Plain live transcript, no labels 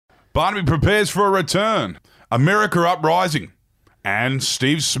Barnaby prepares for a return. America uprising. And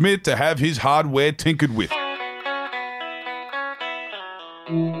Steve Smith to have his hardware tinkered with.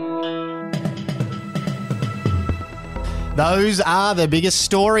 Those are the biggest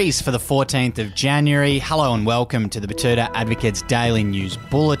stories for the 14th of January. Hello and welcome to the Batuta Advocates Daily News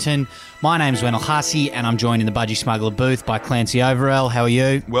Bulletin. My name's Wendell Hussey and I'm joined in the Budgie Smuggler booth by Clancy Overell. How are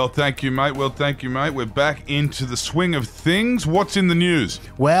you? Well, thank you, mate. We're back into the swing of things. What's in the news?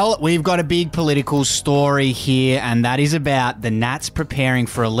 Well, we've got a big political story here, and that is about the Nats preparing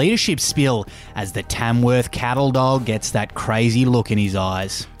for a leadership spill as the Tamworth cattle dog gets that crazy look in his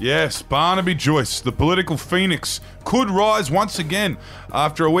eyes. Yes, Barnaby Joyce, the political phoenix, could rise once again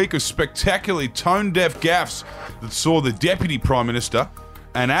after a week of spectacularly tone-deaf gaffes that saw the Deputy Prime Minister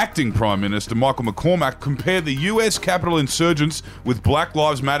and Acting Prime Minister Michael McCormack compared the US Capitol insurgents with Black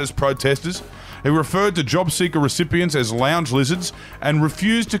Lives Matter protesters. He referred to job seeker recipients as lounge lizards and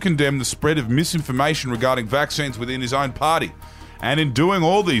refused to condemn the spread of misinformation regarding vaccines within his own party. And in doing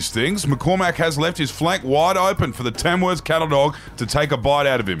all these things, McCormack has left his flank wide open for the Tamworth cattle dog to take a bite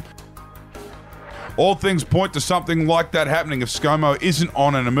out of him. All things point to something like that happening if ScoMo isn't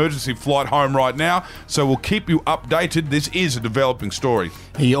on an emergency flight home right now, so we'll keep you updated. This is a developing story.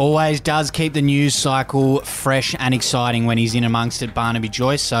 He always does keep the news cycle fresh and exciting when he's in amongst it, Barnaby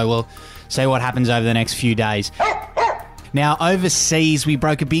Joyce, so we'll see what happens over the next few days. Now, overseas, we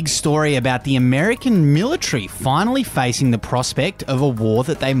broke a big story about the American military finally facing the prospect of a war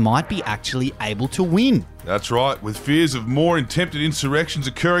that they might be actually able to win. That's right. With fears of more attempted insurrections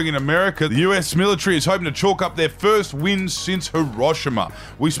occurring in America, the US military is hoping to chalk up their first wins since Hiroshima.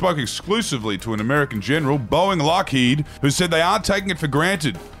 We spoke exclusively to an American general, Boeing Lockheed, who said they aren't taking it for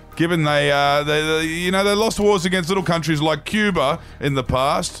granted, given they lost wars against little countries like Cuba in the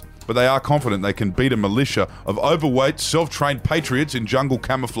past. But they are confident they can beat a militia of overweight, self-trained patriots in jungle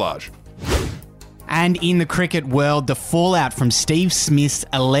camouflage. And in the cricket world, the fallout from Steve Smith's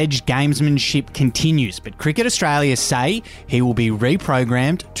alleged gamesmanship continues, but Cricket Australia say he will be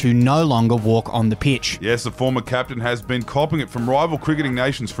reprogrammed to no longer walk on the pitch. Yes, the former captain has been copping it from rival cricketing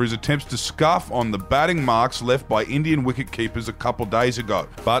nations for his attempts to scuff on the batting marks left by Indian wicket-keepers a couple days ago.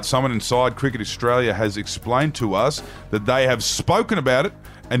 But someone inside Cricket Australia has explained to us that they have spoken about it,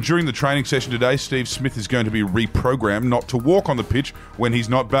 and during the training session today, Steve Smith is going to be reprogrammed not to walk on the pitch when he's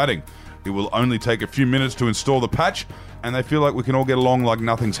not batting. It will only take a few minutes to install the patch, and they feel like we can all get along like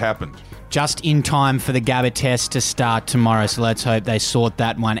nothing's happened. Just in time for the Gabba test to start tomorrow, so let's hope they sort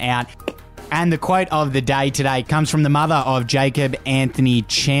that one out. And the quote of the day today comes from the mother of Jacob Anthony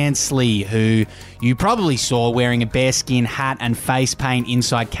Chansley, who you probably saw wearing a bearskin hat and face paint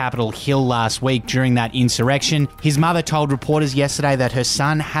inside Capitol Hill last week during that insurrection. His mother told reporters yesterday that her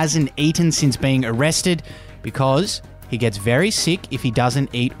son hasn't eaten since being arrested because he gets very sick if he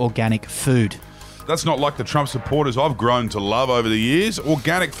doesn't eat organic food. That's not like the Trump supporters I've grown to love over the years.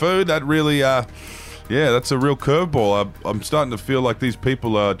 Organic food, that really, that's a real curveball. I'm starting to feel like these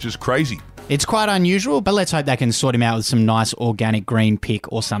people are just crazy. It's quite unusual, but let's hope they can sort him out with some nice organic green pick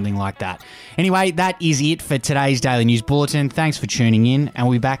or something like that. Anyway, that is it for today's Daily News Bulletin. Thanks for tuning in, and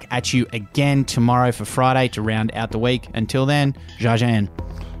we'll be back at you again tomorrow for Friday to round out the week. Until then, Jajan.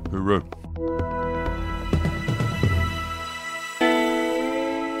 Hooroo.